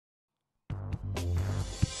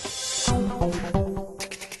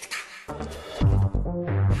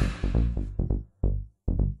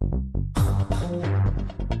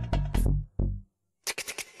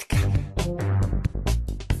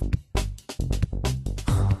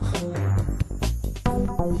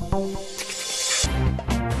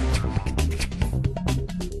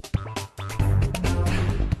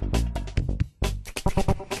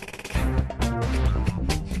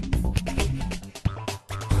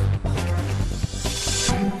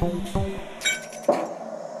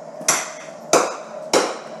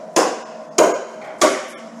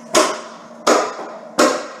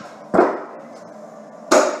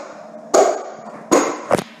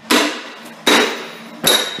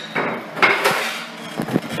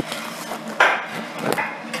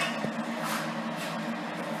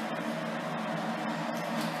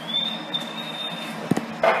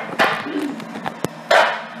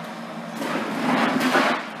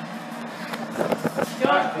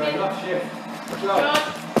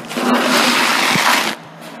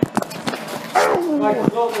Michael,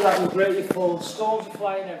 don't do that, will break your fall. Stones are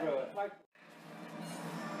flying everywhere. Michael.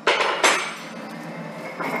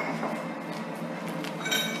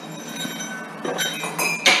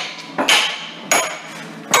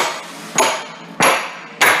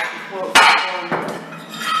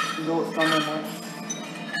 You know what's going on, Mike?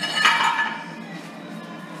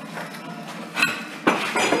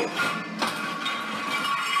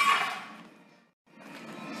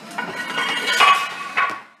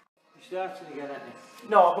 Starting again, aren't you?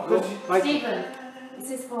 No, because Stephen, is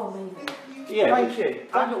this for me? Yeah, thank you.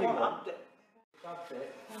 Thank you. you. Go on.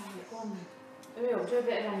 Do a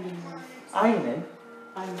bit of ironing now. Ironing?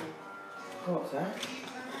 Ironing. What's that?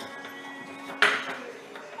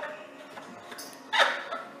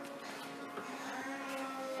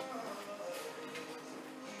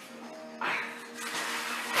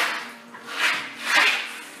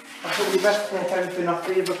 I thought we best take everything off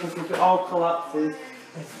here because if it all collapses.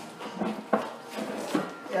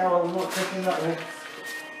 Yeah, well, I'm not taking that risk.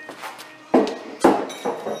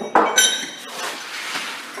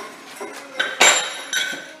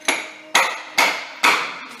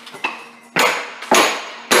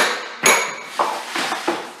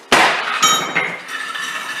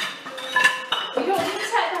 You don't need to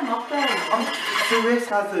take them off then. It's a risk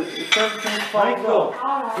hazard. If everything falls Michael,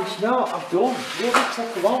 off. it's not, I've done. You haven't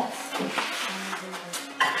take them off.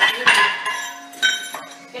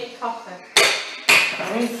 Get your coffee.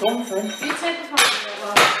 I need something. You take the coffee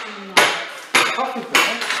while I'm doing that. Coffee for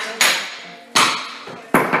me.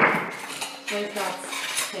 Where's Dad's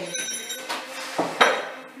tea?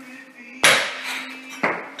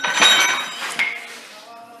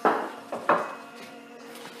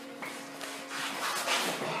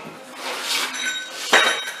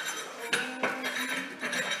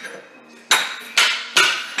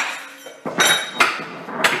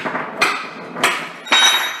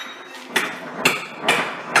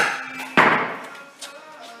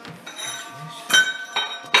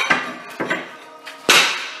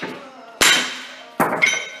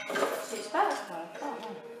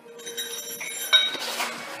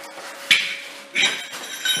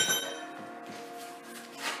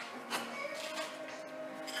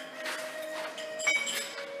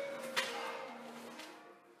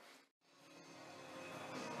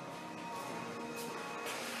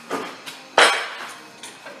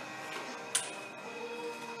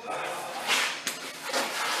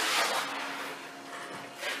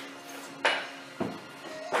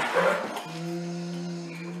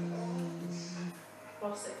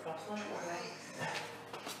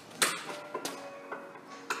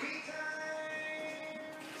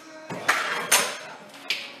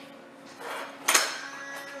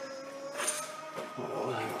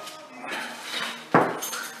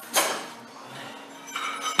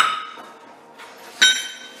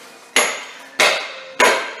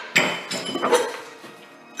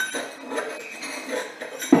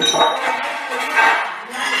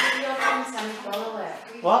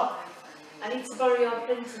 What? I need to borrow your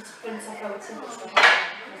printer to print off our tickets.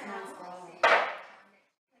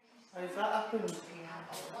 How has that happened?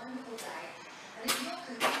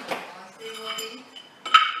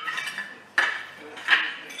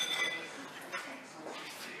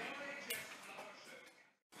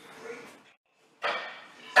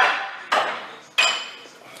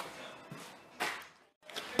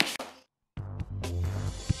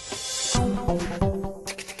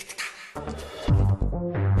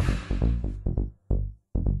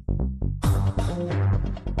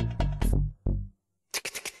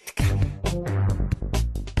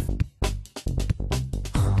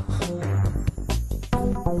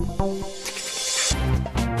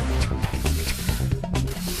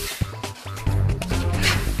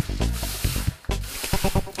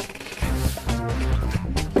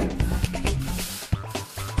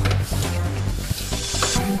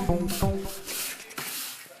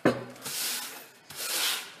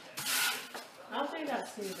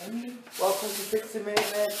 to them. Welcome to 60-minute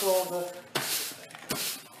makeover.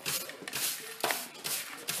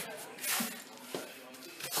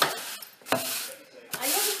 Are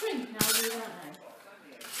you on the drink now, or do you want now?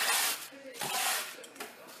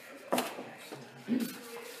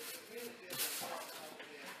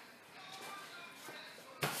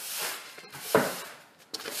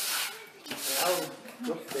 Oh,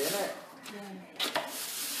 rusty, innit? Yeah.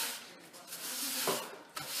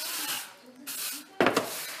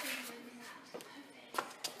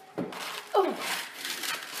 Oh!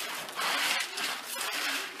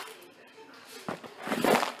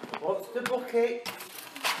 What's the bucket?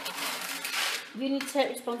 You need to take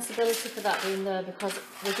responsibility for that being there because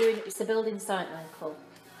we're doing it's a building site, Michael.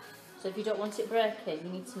 So if you don't want it breaking, you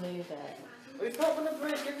need to move it. It's not going to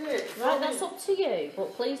break, is it? Right, that's up to you,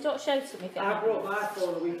 but please don't shout at me if it I brought happens. my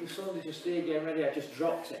phone a week of Sunday just here getting ready. I just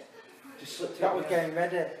dropped it. Just slipped it. That was getting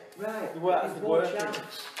ready. Right. You weren't There's one working. chance.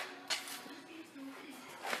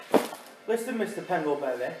 Listen, Mr.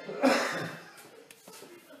 Pendleberry.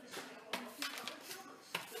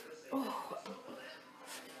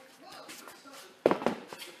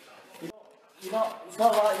 You're not, it's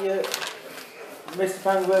not like you, Mr.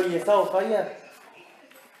 Pendleberry yourself, are you?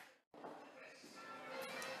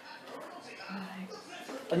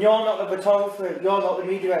 And you're not the photographer, you're not the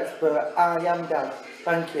media expert, I am, Dad.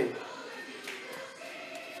 Thank you.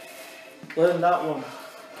 Learn that one.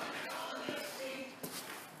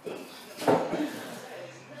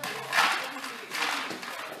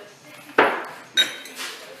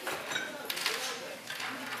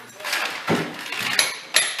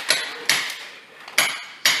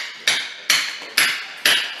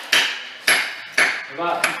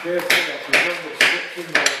 About to be careful that you don't get slipped in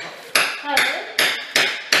there. Hello?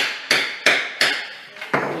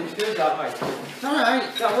 You just do that, mate.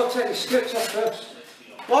 Alright. Now, we'll take the skirts off first.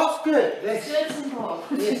 What's good? This. Skirts and balls.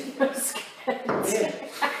 Yeah. Skirts. Yeah.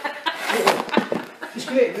 Just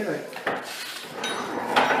give it a minute.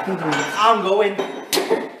 I'm going.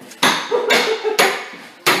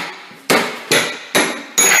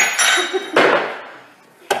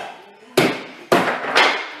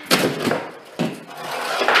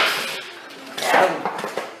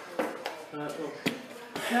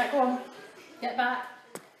 Right, go on. Get back.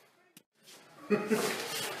 Leave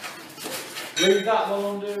that one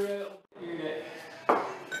under unit.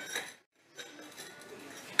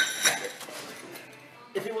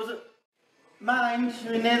 If it wasn't mine,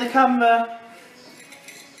 you're near the camera.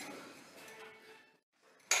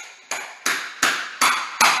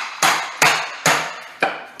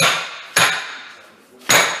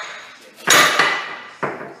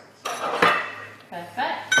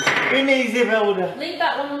 Perfect. An easy builder. Leave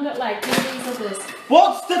that one under leg. Do these others.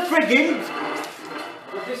 What's the friggin'?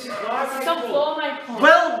 But this is my It's on floor, Michael.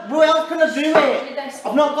 Well, who else can I do it? This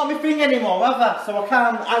I've not got my thing anymore, have I? So I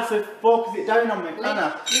can't actually focus it down on me, can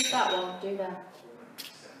I? Leave that one. Do them.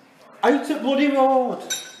 Out at Bloody Road. Do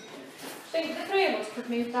you think the three of us could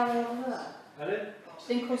move that over there? Pardon? Do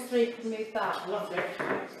you think us three could move that? Nothing.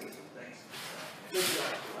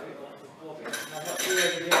 I've got two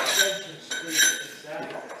over the extensions squeezed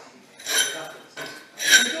inside.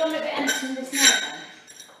 Do you want me to enter this now then?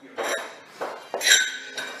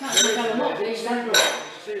 That's not going up, is it?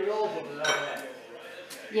 See your old one there.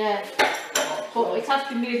 Yeah. But it has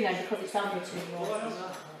to move now because it's under two walls.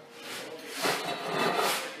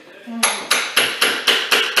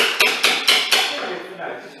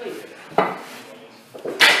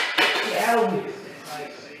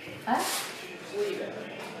 Huh?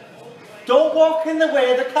 Don't walk in the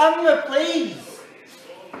way of the camera, please.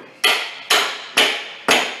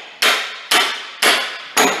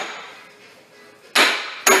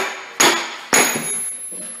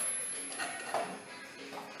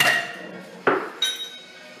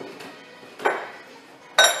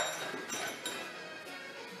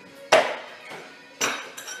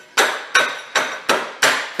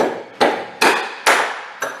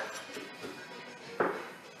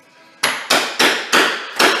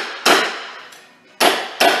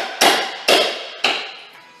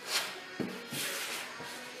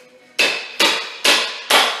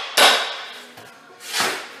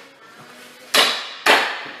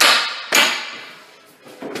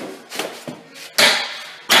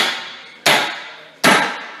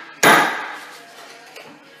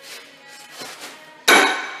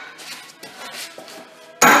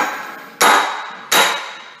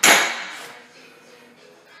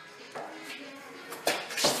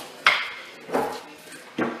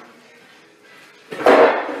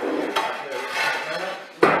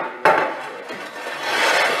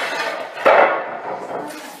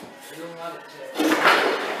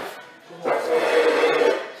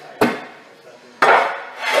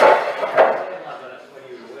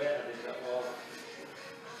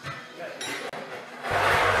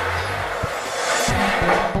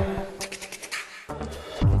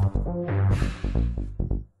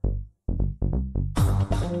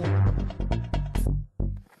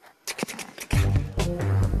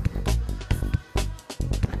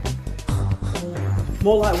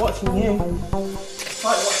 More like watching you. It's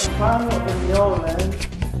like watching family than your man.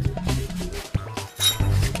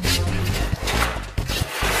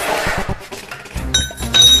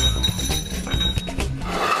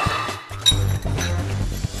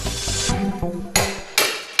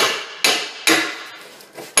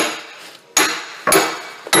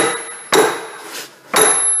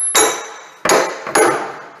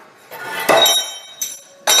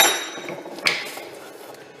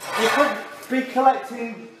 You could be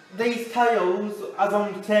collecting these tiles as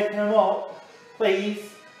I'm taking them up, please.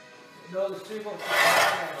 No, there's too much to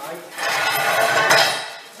right?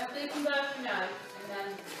 Have they come back for now, and then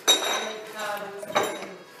make card and something.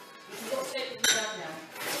 You can go straight to the dad now.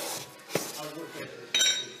 I'll go take this.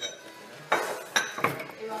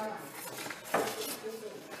 You're alright.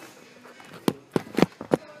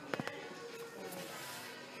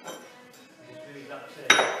 Just really that too.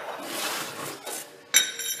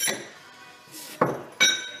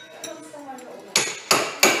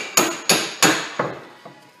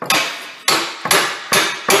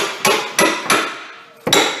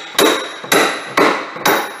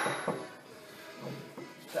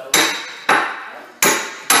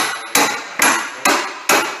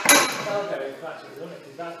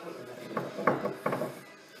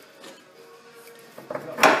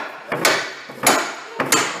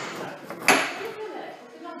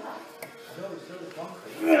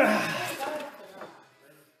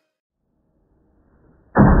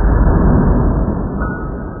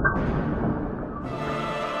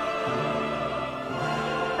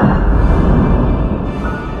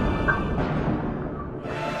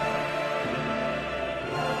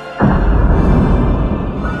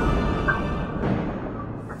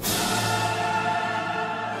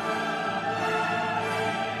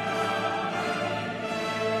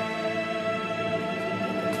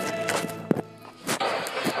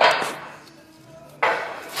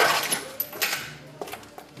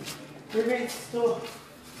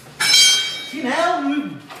 You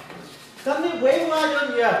know, stand it way, why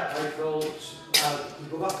don't you? Michael, you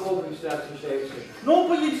go back over and start to shave it. No,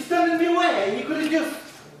 but you're standing in my way. You could have just.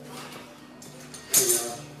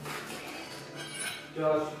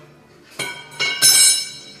 George.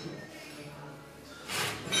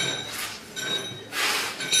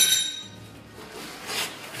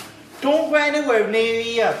 Don't go anywhere near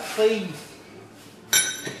here, please.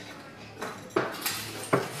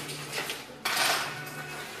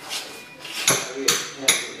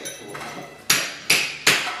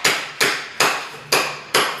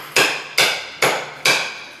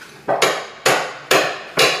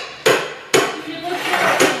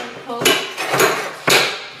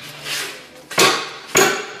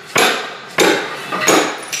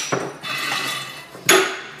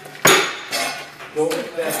 Go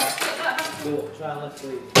up there. Go up, try and left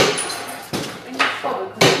lead. When you fall, you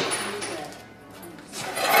can use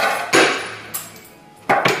it.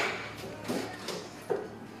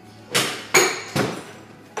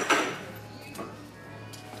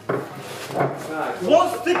 Right.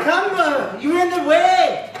 What's the camera? You're in the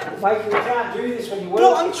way. Michael, you can't do this when you work.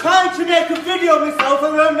 No, I'm trying to make a video of myself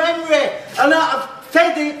and remember it. And I've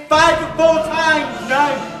said it 5 or 4 times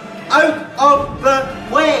now. Out of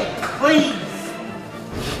the way, please.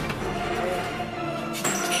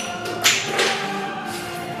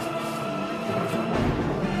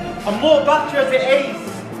 I'm more battery as it is.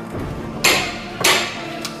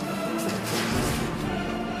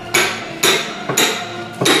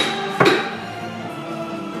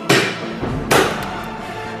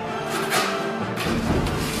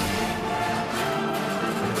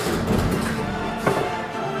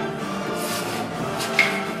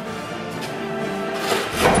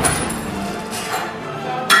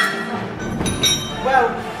 Well,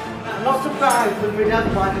 I'm not surprised when my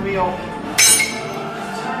dad winding me up.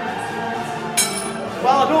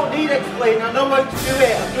 Well, I don't need explaining, I know how to do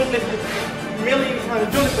it. I've done this millions times,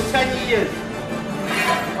 I've done it for 10 years.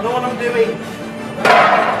 I know what I'm doing.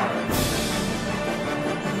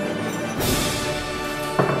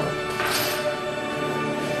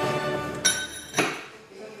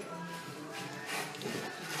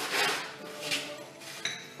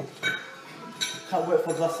 Can't wait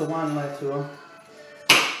for a glass of wine later on.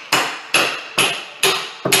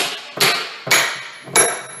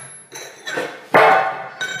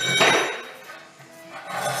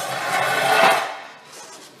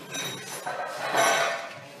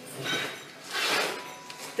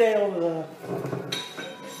 Stay over there.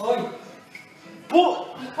 Oi.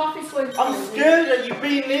 But Your coffee's going I'm scared that you've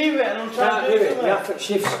been near it and I'm trying Can't to do do it. something. You have to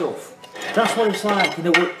shift stuff. That's what it's like in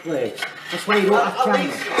a workplace. That's why you don't have At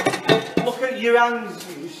cameras. least, look at your hands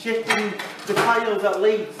shifting the tiles at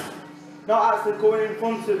least. Not actually going in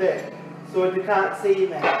front of it, so they can't see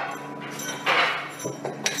me. I'll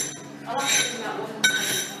have to do that one.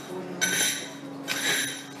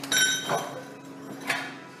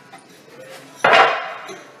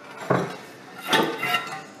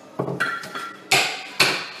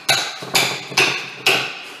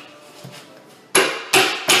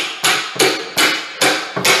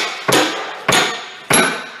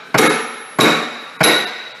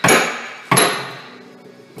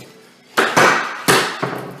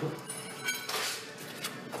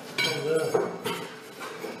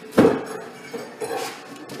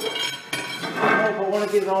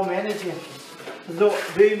 Give all my energy. I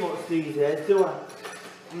don't do much these days, do I?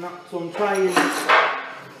 I'm not, so I'm trying. Hang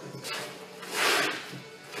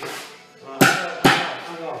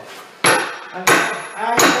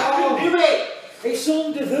on. Do it! It's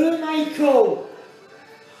under there, Michael.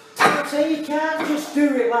 I say you can't just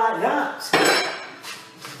do it like that.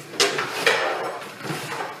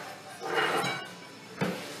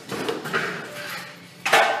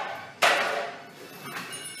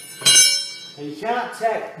 You can't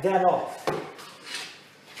take that off.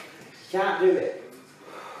 You can't do it.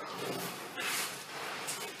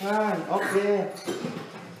 Right, okay.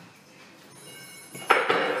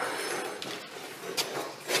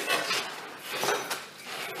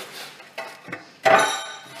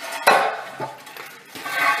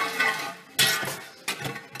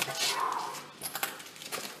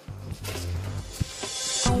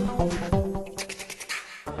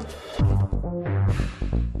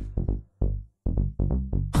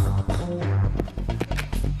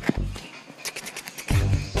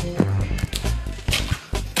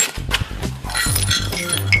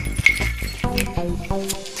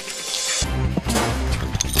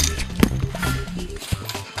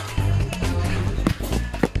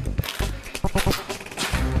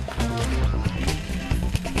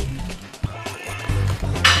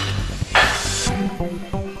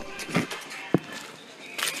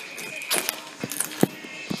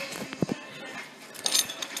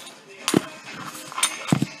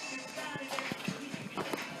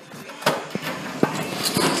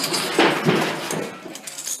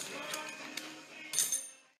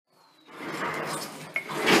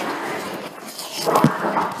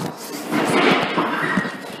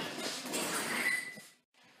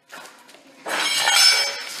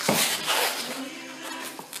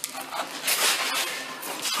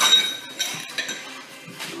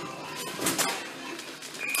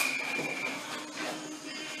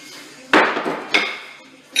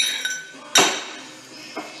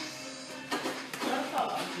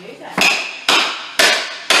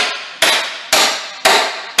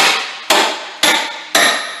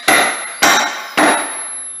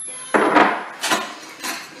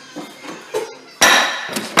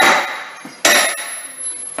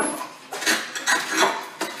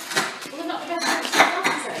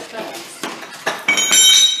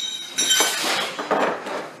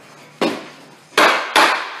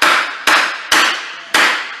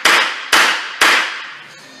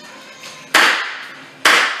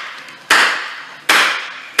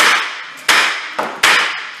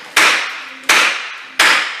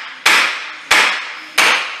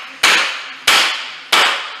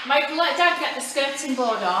 Michael, let Dad get the skirting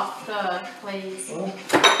board off there, please.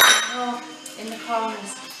 Oh, in the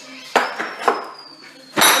corners.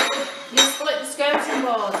 You split the skirting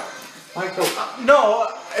board. Michael, no,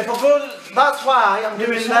 if I go, that's why I'm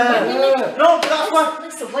doing that. No, but that's why.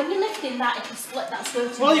 Listen, when you're lifting that, if you split that skirting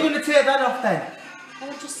board. Well, are you going to take that off then? Well,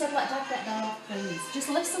 I just said let Dad get that off, please. Just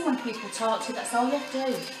listen when people talk to you, that's all you have to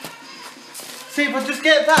do. See, if I just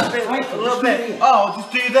get that bit, a little bit. Oh,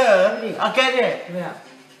 just do there. I get it. Yeah.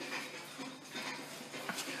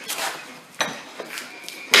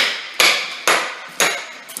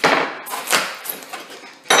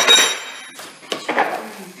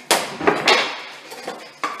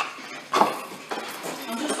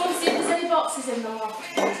 I'm just going to see if there's any boxes in the loft.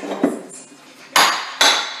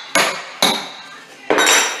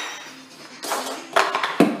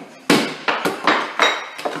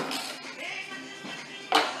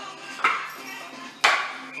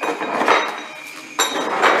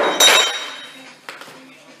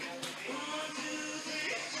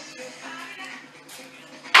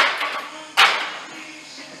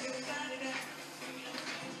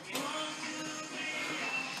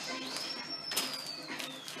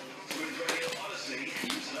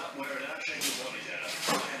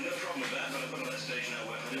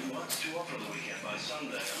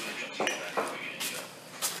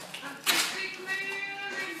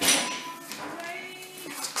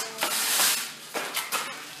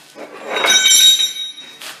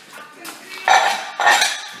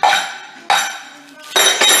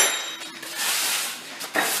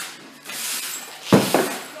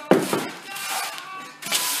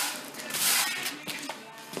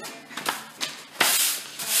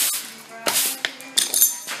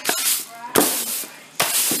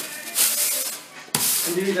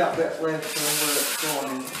 that bit later when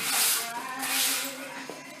we're going.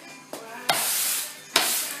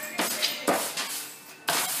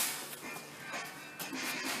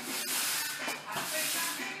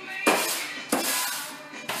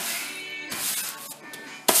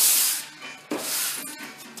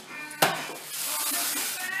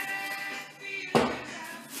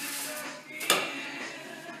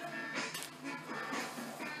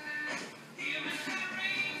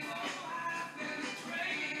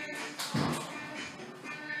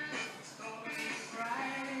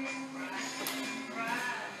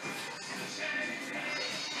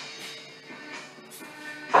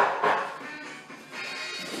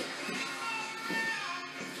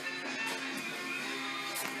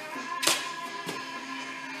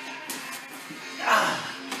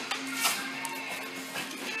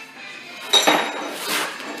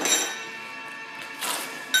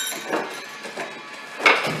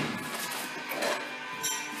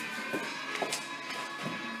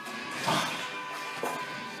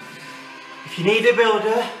 If you need a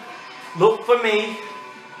builder, look for me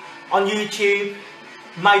on YouTube,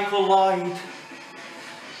 Michael Lloyd.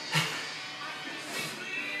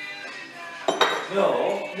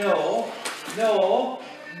 No.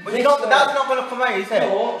 But you don't, that's not going to come out, is it?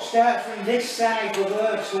 No, start from this side, go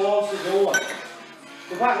there towards the door.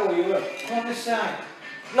 Go back where you were. Come on this side.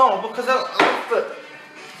 No, because I but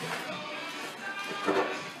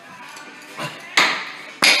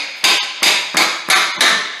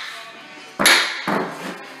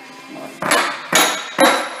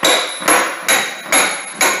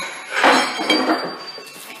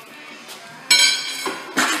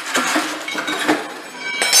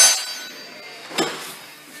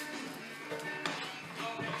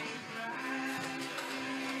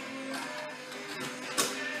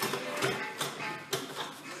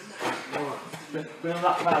Bring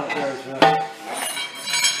that pile there as well.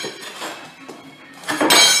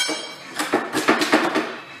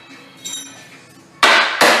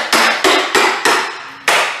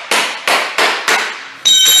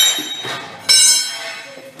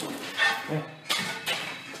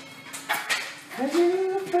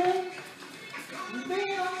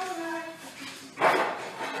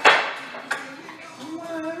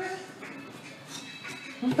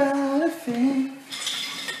 about a thing.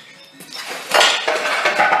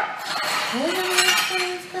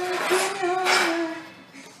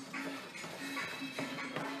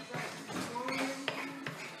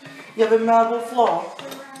 You have a marble floor?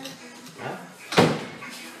 Huh?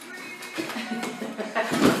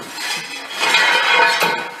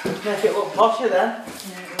 Make it look posher then.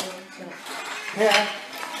 Yeah.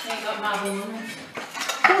 You ain't got marble money.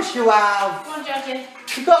 Of course you have. Come on, Georgie.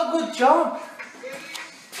 You got a good job.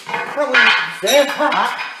 That was there,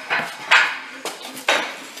 that.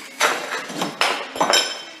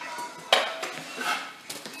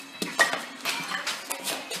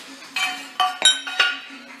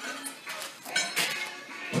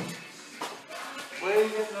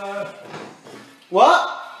 What?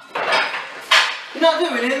 You're not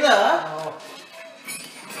doing it there? No.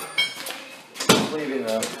 Leave it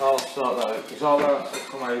there. I'll sort that out. It's all that to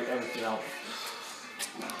come out, everything else.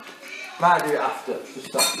 Might do it after. Just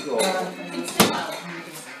stop to go.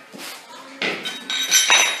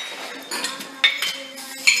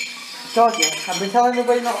 Georgie, I've been telling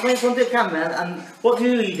everybody not to go in front of the camera, and what do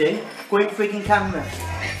you do? Go in freaking camera.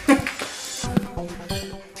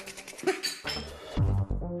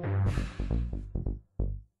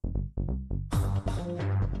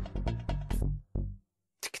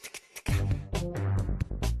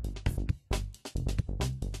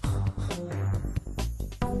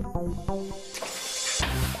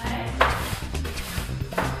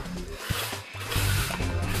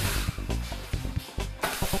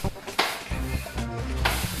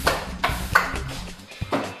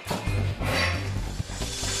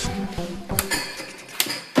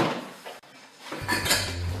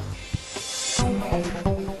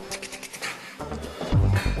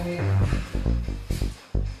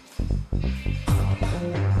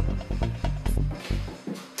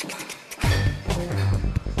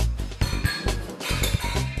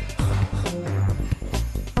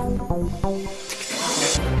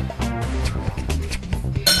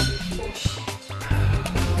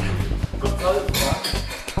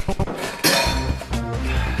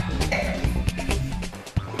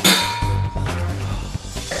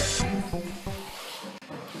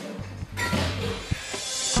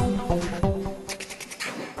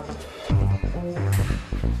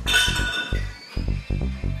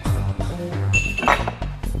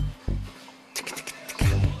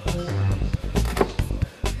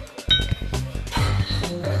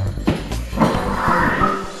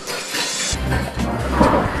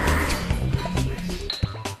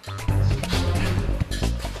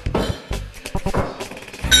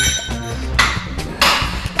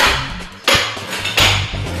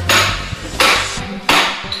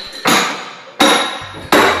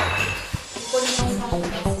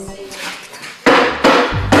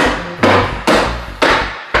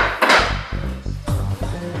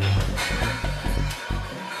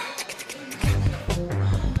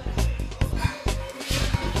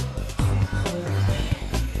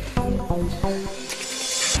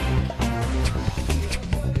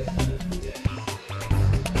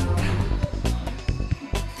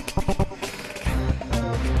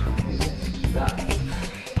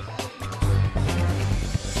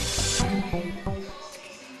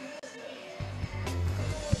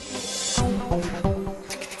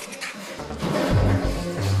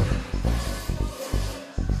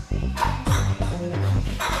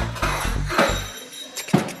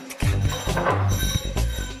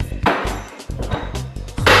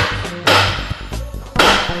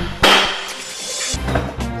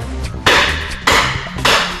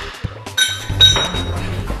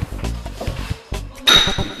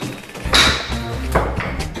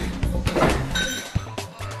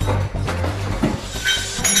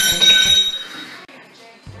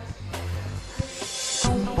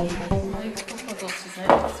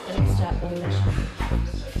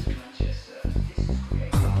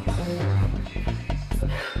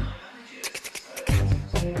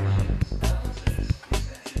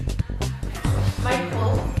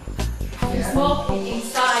 Smoking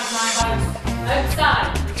inside my house.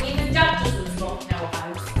 Outside. Even Dad doesn't smoke in our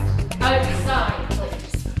house. Outside,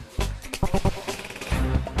 please.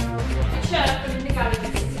 A chair from in the garage and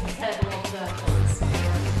sit at the table over there, please.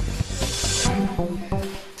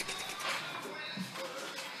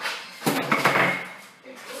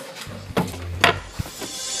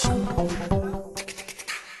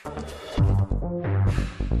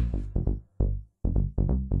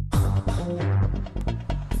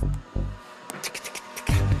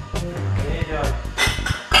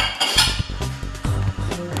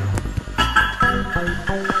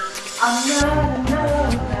 I'm not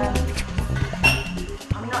anymore.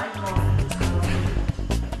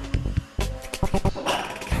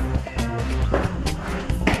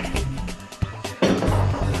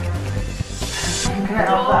 Can I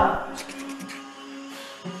have that?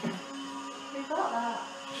 Who got that?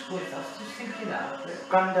 Just wait, I was just thinking that.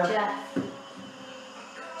 Grandad.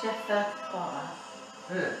 Jeff got that.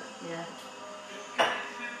 Really? Yeah.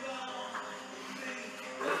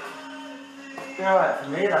 It's alright for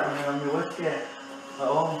me that when you're on your whiskey at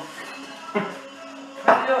home.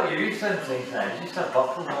 You don't use them things now, you just have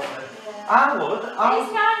bottles, don't you? I would.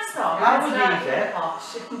 It's nice though. I would It's nice. use it.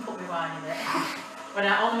 Posh. You can put me wine in it. When I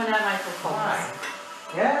Michael comes. Why?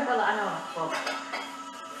 Yeah. Well, I know, but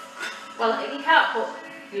well, you can't put what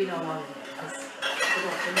in it because we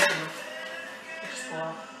don't drink enough. Just pour.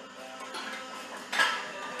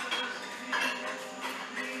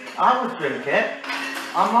 I would drink it.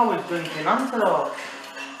 I'm always drinking antelope.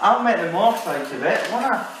 I'll make the most out of it, won't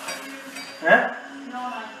I? Yeah? No,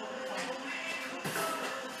 Michael.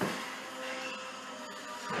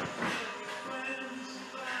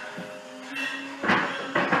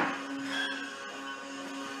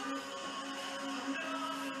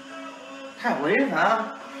 Can't believe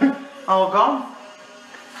that. All gone.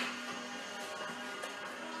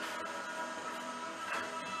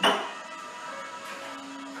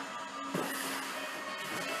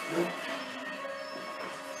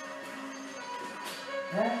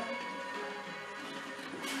 Yeah.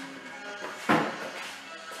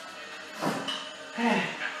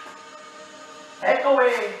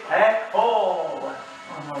 Echoey! Echo! Oh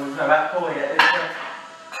no, there's no echo yet, is there?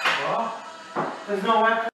 What? There's no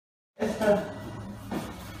echo. Is there?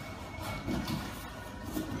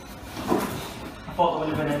 I thought there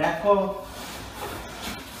would have been an echo.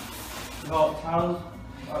 Got towels.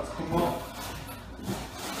 That's come up.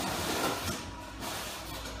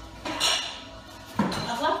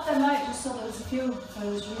 I've left them out just so there was a few I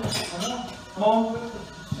was reading. Mum,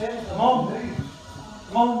 Mum,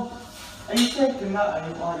 Mum, are you taking that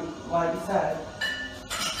and like you said?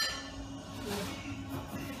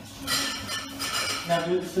 Now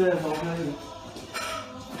do it stairs over here.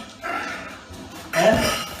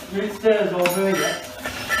 Eh? Do it stairs over here.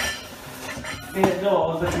 The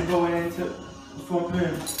doors that you're going into the front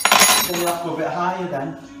room. Then you have to go a bit higher then.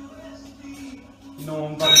 No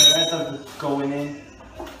one got their heads as they're going in.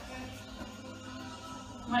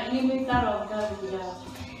 Might you move that over, go over there.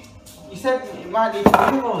 You said it might need 3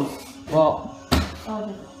 of us. What?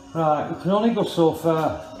 Oh, Right, we can only go so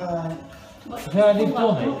far. Right. Have you already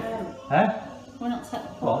done it? Eh? We're not set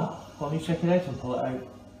the Go on, why don't you check it out and pull it out?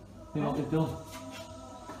 See what they've done.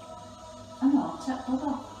 I know, set the plug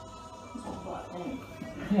off. Is that what I think?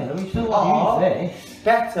 Yeah, we still Oh. want to use this.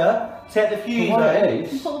 Better, take the fuse For what out. it You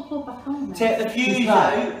is. put the plug back on then. Take the fuse Just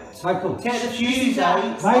out. that. Michael, Take the fuse out.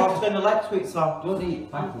 Michael. I'll turn the light switch on. don't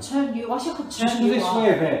eat. Michael. Turn you, I wish I could turn Just go you this off. way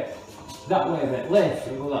a bit. That way a bit. Lift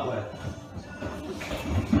and go that way.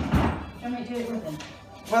 Do you want me to do it with him?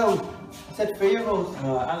 Well, I said 3 of us.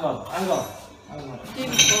 Right, hang on. Do it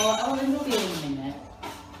Oh, then we'll be in a minute.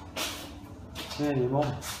 Yeah, your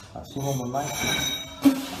mum. That's your mum and mate.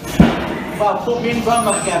 Well, put me and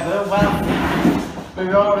Grandma together, well,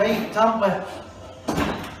 we're alright, aren't we?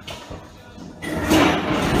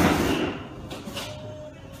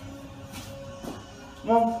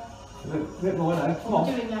 Mum, bit more now, come on. What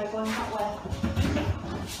are you doing now? Going that way?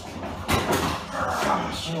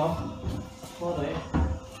 Hang on. What are they?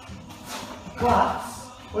 Glass?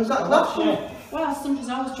 Was that glass? Well, sometimes I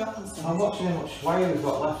was dropping stuff. I'm watching how much wire we've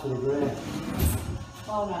got left of the grey.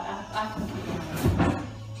 All right, I can keep it.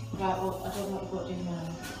 Right, well, I don't know what to do now.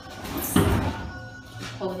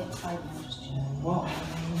 Pulling it tight now, just check. What?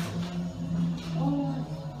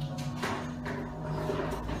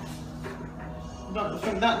 I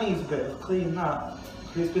think that needs a bit of clean, that.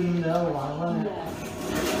 Because it's been in there a while, hasn't it?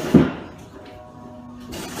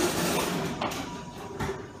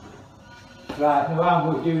 Yeah. Right, now I'm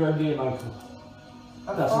going to do around here, Michael.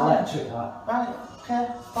 That's fine. electric, that. Right, okay,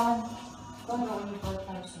 fine. Go on, you go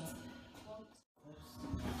closer.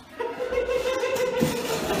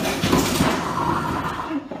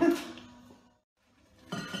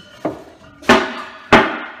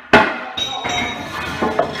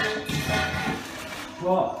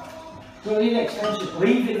 What? Do I need an extension?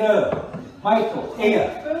 Leave it there. Michael, here.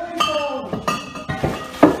 I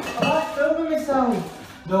like filming myself.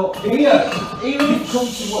 No, here. Even if, Come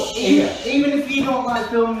to what? Here. even if you don't like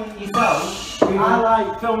filming yourself, I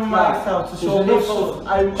like filming myself to show There's people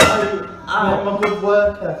enough I'm a good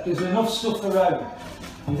worker. There's enough stuff around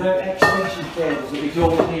without extension cables that we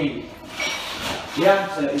don't need. The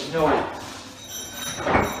answer is no.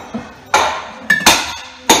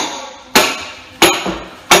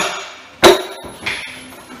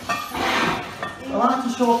 I like to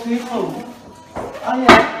show people. Oh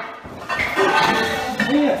yeah.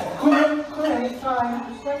 Here, come in, it's fine.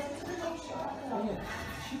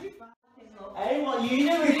 Hey, what are you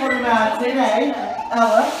doing for me, Martin, eh?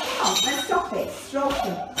 Ella? Oh, let's stop it. Stroke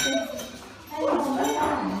it.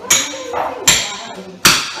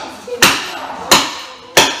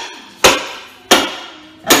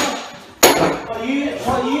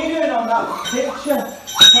 What are you doing on that picture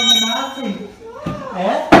from the Martin?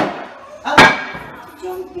 Eh? Ella?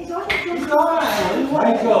 It's alright, Ella.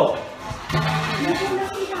 Michael.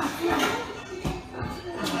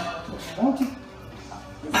 Won't you?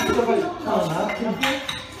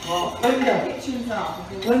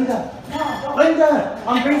 Linda,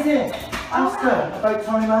 I'm busy. Ask her about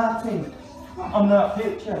Tommy Martin on that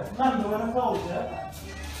picture. Linda, when I told you.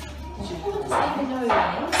 She doesn't even know who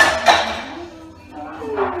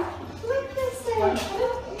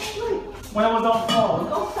When I was on the phone.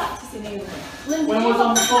 Go practicing here. When I was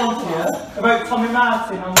on the phone to you about Tommy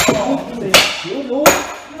Martin on the phone.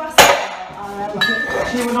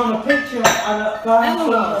 She was on a picture and at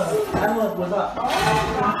Emma was that.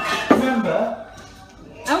 Remember?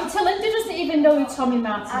 Tell Linda doesn't even know who Tommy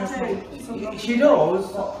Martin is. She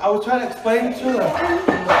knows. I was trying to explain it to her.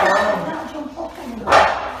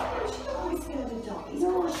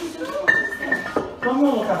 Come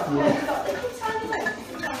on, look after you.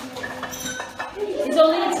 It's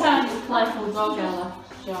only a tiny playful dog, Ella.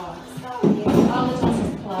 Sure. All it does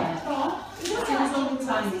is play. It's only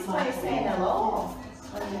tiny playful.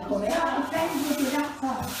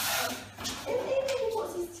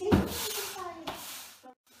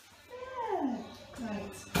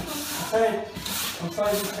 Hey, I'm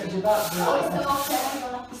sorry to take you back.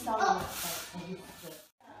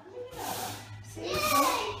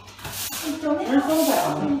 Where's all that?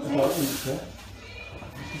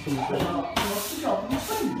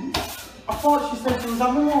 I thought she said she was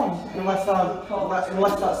having one.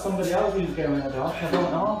 Unless that's somebody else who's getting a dog. I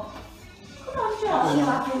don't know.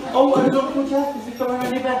 Oh, and Uncle Jeff, is it going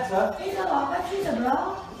any better? He's a lot better, he's a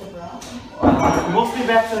bra. It must be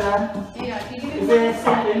better then. Is there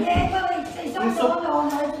something? Yeah, well, it's on the long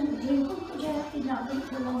life, and Uncle Jeff did not think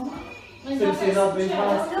for long. Since he's not been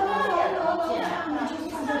passed.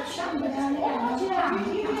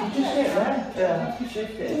 Just get there. Yeah,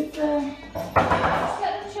 shift it.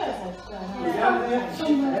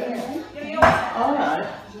 Alright.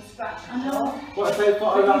 What if they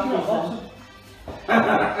photograph me?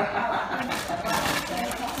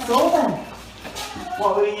 So then,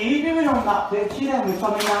 what were you doing on that picture then with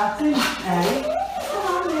Tommy Martin, eh?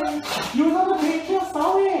 You was on the picture, I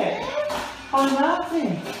saw it. Tommy Martin.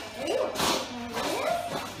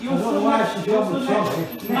 You I don't know why she's on the Tommy.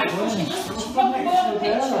 She probably got a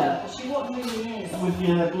picture, but she won't really is. With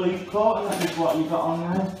your blue coat, that is what you got on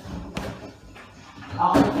there.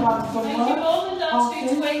 Out of the plan somewhere. Thank you, Mum, and that's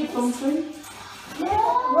 2 twins. Something.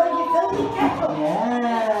 Yeah, well, you filled the kettle.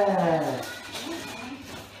 Yeah.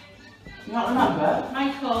 You not remember?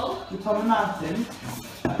 Michael. You told me mountain.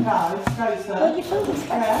 No, it's sir. Where'd you put this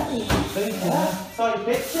guy? Saw your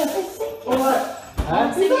picture. Oh, What?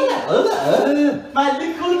 Huh? My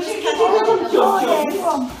little chicken. yeah, go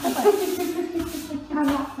on. I'm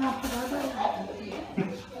not happy about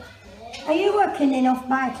it. Are you working enough,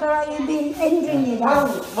 Michael, or are you being hindering you down?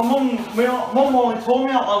 Well, my mum only told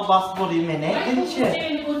me out the last bloody minute, didn't Michael's she?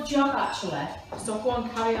 doing a good job actually. So go on,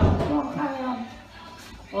 carry on. Go on, carry on.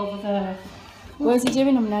 Over there. Where's he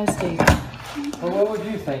doing them now, Steve? Well, what would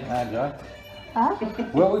you think now, Joy? Huh?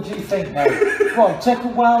 What would you think now? Come on, take a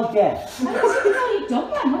wild guess. When did you know you'd done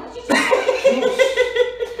that? When did you do that?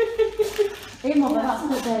 Here, mother, that's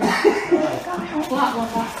the day. Black one,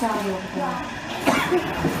 that side over there.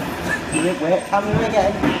 Wait, camera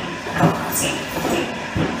again.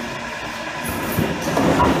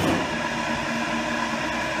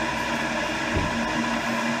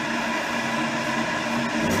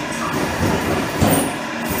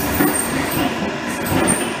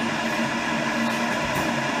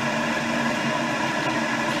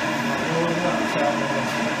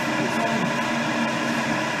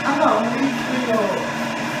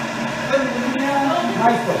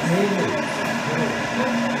 Nice but me.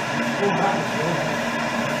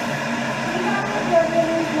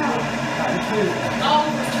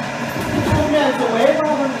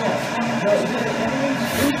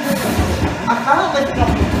 I can't lift up.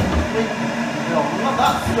 No, I'm not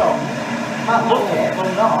that strong. Might look it, but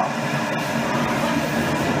I'm not.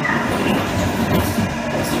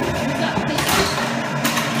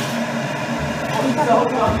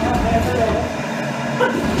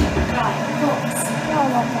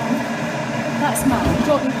 That's mine.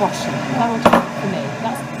 Don't be washing. That will do it for me.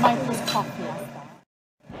 That's Michael's coffee.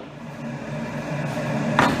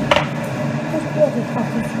 Just bloody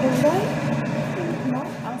coffee spoon, right? No.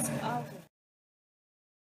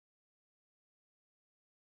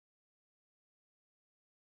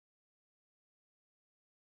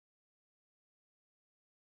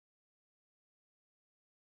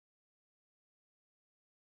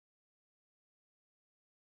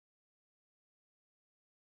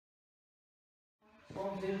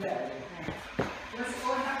 I'll do.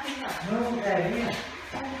 No, there, yeah.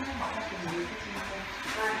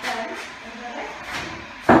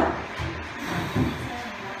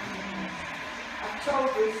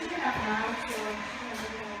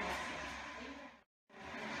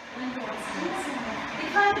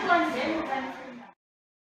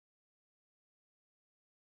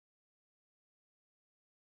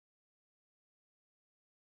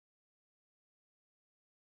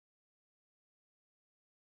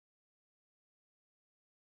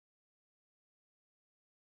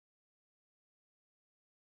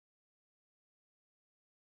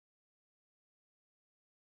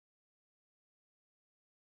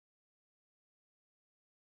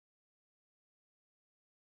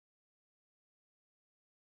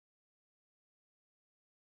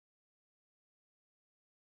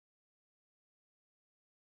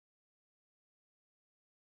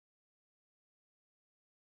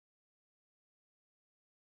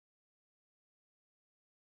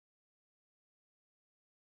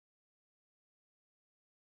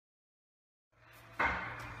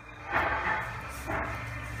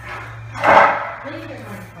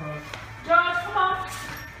 George, come on.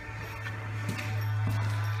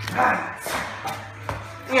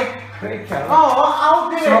 Yeah. Oh, I'll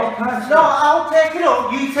do it. No, I'll take it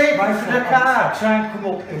up. You take it to the car. Try and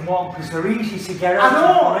come up in one because they're easy to get out.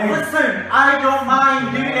 I know. Listen, I don't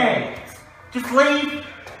mind doing it. Just leave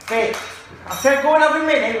it. I said go and have a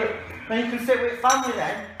minute, but then you can sit with family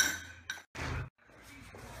then.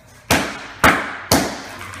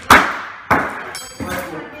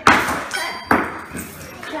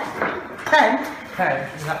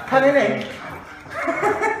 Pen in ink.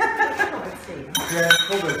 Yeah,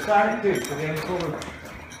 covered. Sorry, dude, for the covered.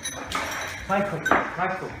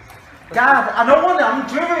 Michael. Dad, I don't want it. I'm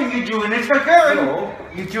doing you doing it again. No.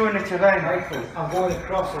 You're doing it again. Michael, I'm going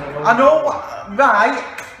across and I know, right?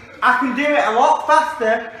 I can do it a lot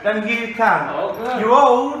faster than you can. Oh, good. You're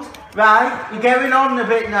old, right? You're going on a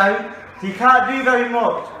bit now, so you can't do very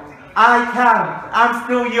much. I can. I'm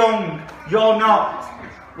still young. You're not.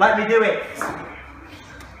 Let me do it.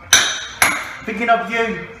 Thinking of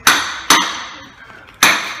you.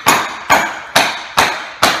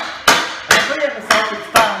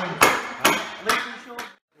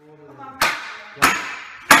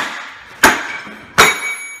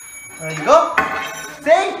 There you go.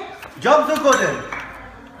 See? Job's a good one.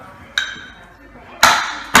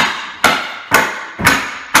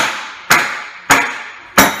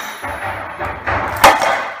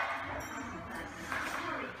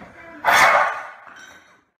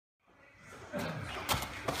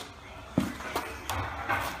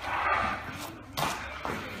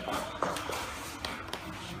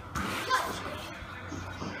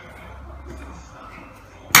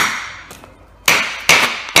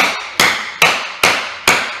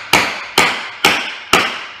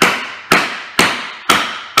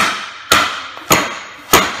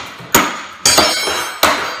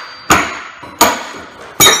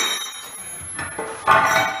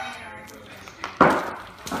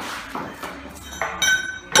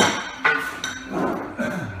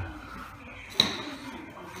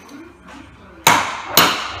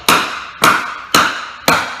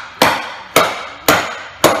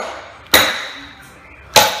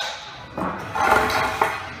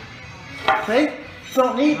 See?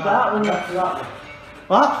 Don't need that when Go you... back to that one.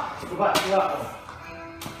 What? Go back to that one.